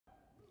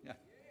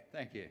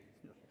Thank you.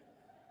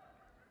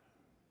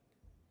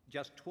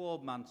 Just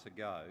 12 months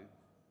ago,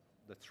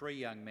 the three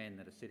young men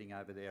that are sitting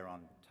over there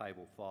on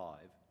table 5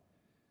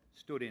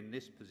 stood in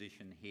this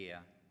position here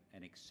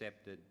and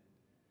accepted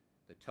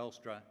the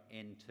Telstra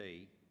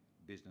NT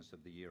Business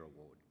of the Year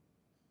Award.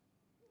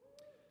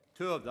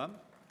 Two of them,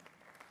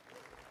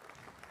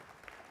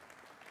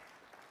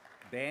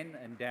 Ben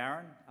and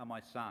Darren, are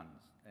my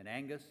sons, and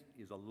Angus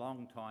is a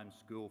long-time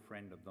school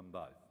friend of them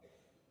both.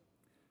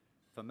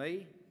 For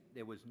me,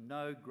 there was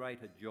no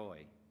greater joy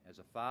as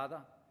a father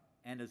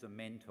and as a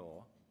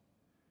mentor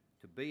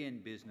to be in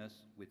business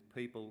with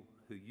people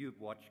who you've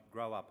watched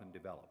grow up and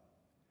develop,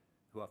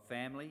 who are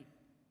family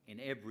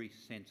in every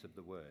sense of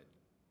the word.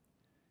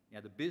 Now,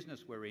 the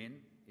business we're in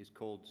is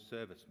called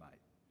ServiceMate,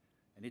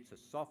 and it's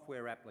a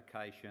software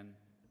application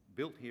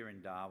built here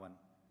in Darwin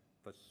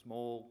for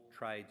small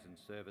trades and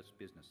service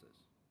businesses.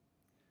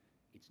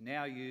 It's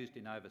now used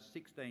in over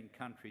 16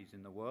 countries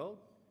in the world,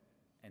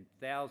 and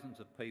thousands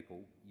of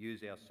people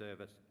use our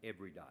service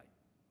every day.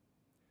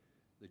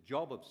 The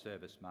job of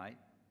ServiceMate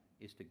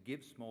is to give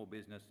small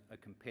business a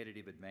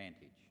competitive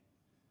advantage,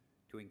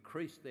 to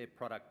increase their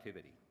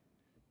productivity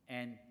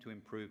and to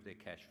improve their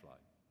cash flow.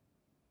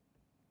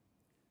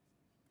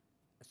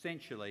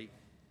 Essentially,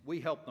 we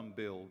help them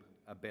build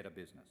a better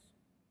business.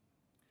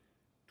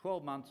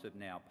 12 months have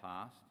now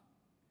passed,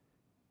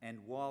 and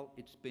while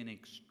it's been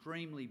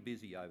extremely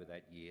busy over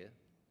that year,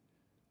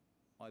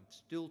 I've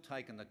still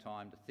taken the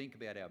time to think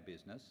about our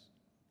business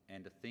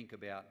and to think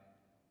about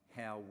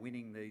how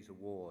winning these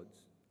awards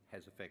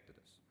has affected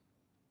us.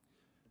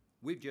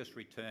 We've just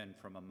returned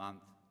from a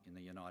month in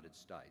the United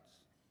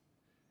States,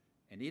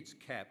 and it's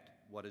capped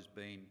what has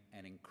been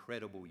an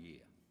incredible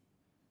year.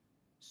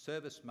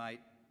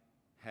 ServiceMate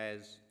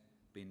has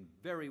been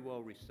very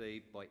well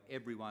received by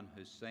everyone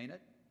who's seen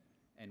it,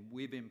 and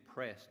we've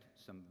impressed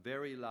some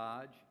very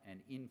large and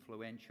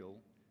influential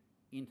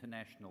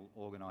international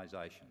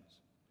organisations.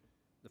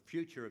 The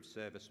future of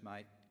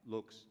ServiceMate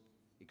looks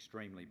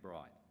extremely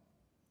bright.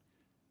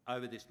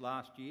 Over this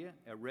last year,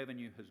 our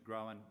revenue has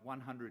grown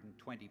 120%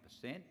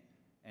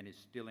 and is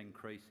still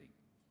increasing.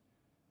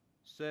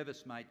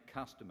 ServiceMate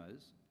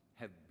customers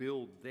have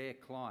billed their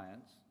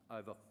clients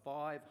over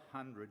 $500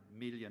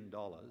 million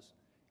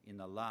in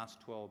the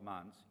last 12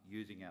 months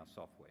using our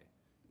software.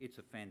 It's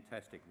a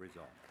fantastic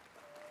result.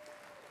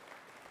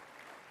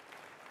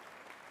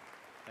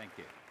 Thank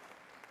you.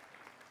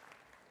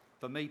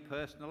 For me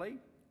personally,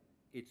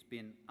 it's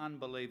been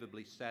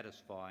unbelievably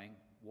satisfying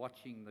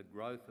watching the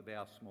growth of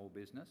our small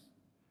business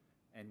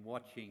and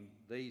watching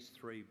these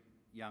three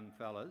young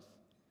fellas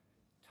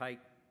take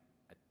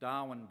a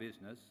Darwin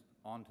business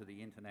onto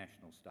the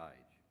international stage.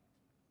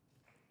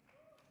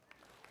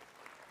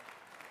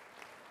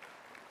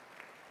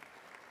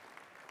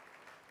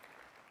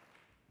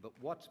 But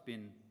what's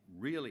been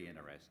really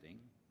interesting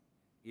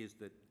is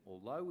that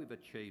although we've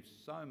achieved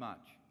so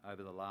much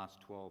over the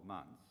last 12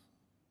 months,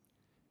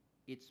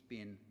 it's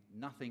been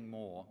nothing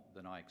more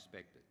than I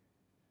expected.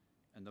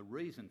 And the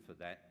reason for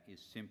that is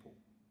simple.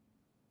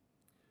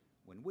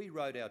 When we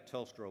wrote our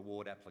Telstra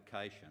Award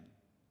application,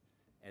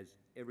 as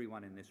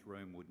everyone in this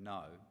room would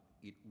know,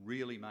 it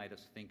really made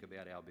us think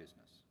about our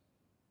business.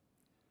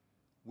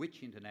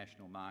 Which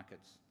international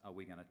markets are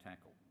we going to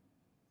tackle?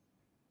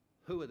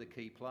 Who are the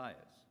key players?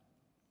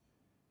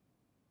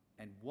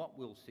 And what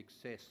will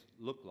success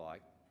look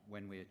like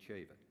when we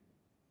achieve it?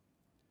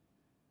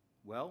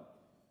 Well,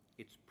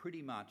 it's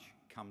pretty much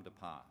come to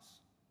pass.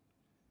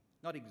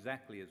 Not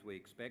exactly as we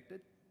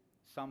expected.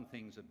 Some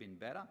things have been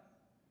better,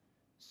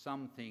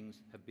 some things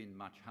have been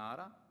much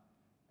harder,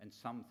 and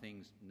some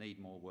things need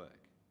more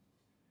work.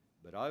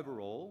 But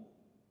overall,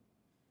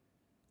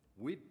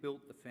 we've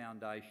built the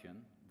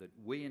foundation that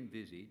we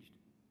envisaged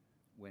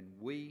when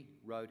we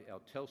wrote our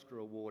Telstra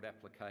Award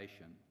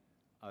application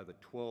over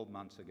 12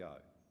 months ago.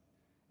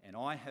 And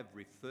I have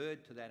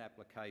referred to that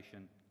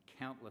application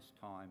countless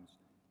times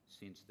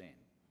since then.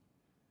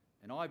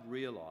 And I've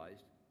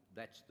realised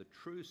that's the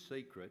true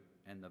secret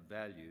and the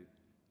value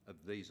of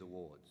these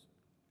awards.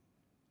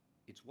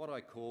 It's what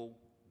I call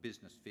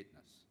business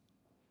fitness.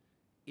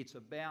 It's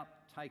about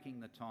taking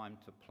the time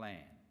to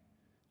plan,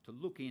 to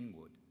look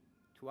inward,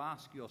 to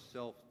ask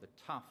yourself the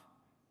tough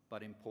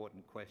but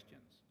important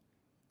questions.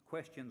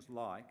 Questions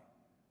like,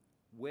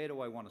 where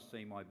do I want to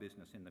see my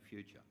business in the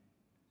future?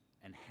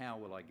 And how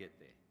will I get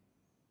there?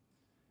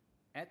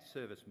 At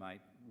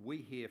ServiceMate, we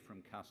hear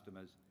from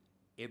customers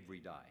every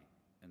day,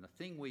 and the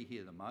thing we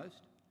hear the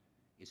most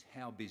is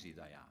how busy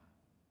they are.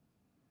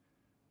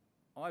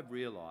 I've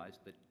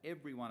realised that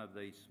every one of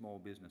these small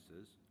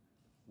businesses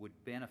would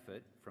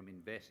benefit from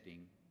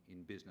investing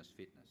in business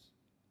fitness,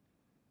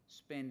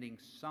 spending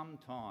some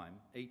time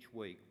each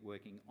week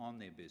working on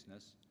their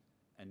business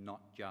and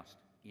not just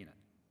in it.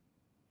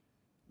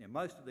 Now,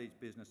 most of these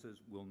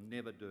businesses will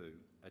never do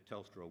a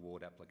Telstra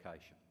Award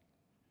application,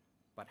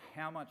 but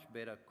how much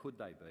better could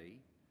they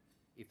be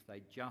if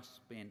they just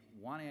spent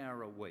 1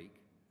 hour a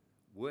week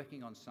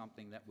working on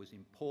something that was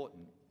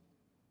important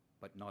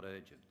but not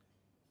urgent,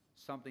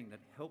 something that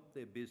helped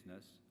their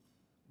business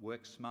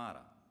work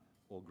smarter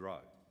or grow.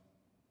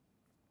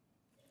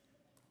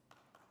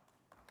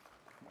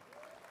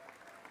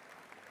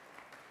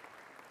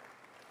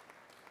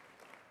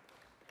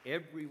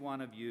 Every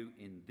one of you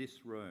in this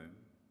room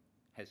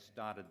has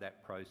started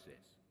that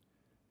process.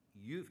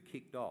 You've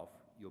kicked off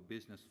your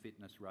business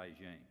fitness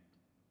regime.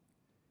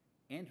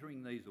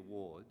 Entering these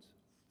awards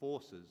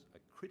forces a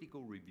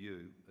critical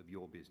review of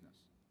your business.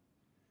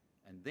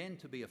 And then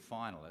to be a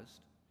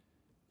finalist,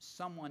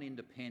 someone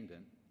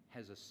independent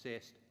has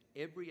assessed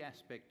every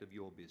aspect of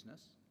your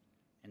business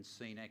and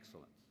seen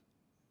excellence.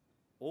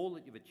 All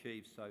that you've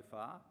achieved so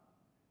far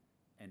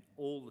and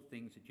all the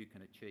things that you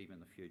can achieve in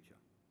the future.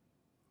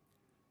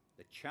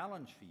 The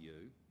challenge for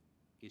you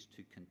is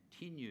to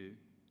continue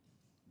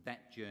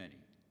that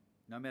journey,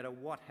 no matter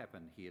what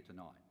happened here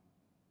tonight.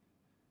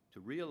 To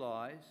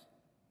realise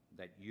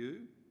that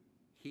you,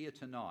 here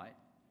tonight,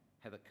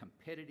 have a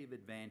competitive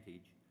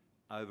advantage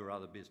over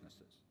other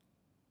businesses.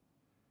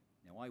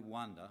 Now, I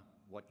wonder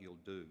what you'll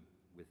do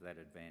with that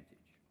advantage.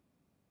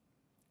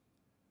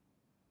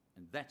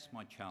 And that's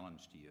my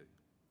challenge to you.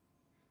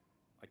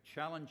 I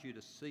challenge you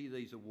to see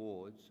these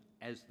awards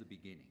as the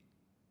beginning.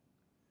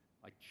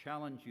 I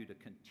challenge you to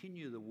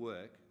continue the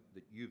work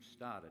that you've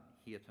started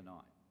here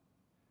tonight.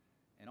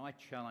 And I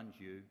challenge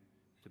you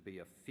to be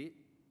a fit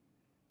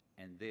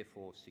and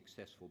therefore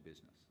successful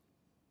business.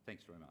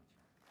 Thanks very much.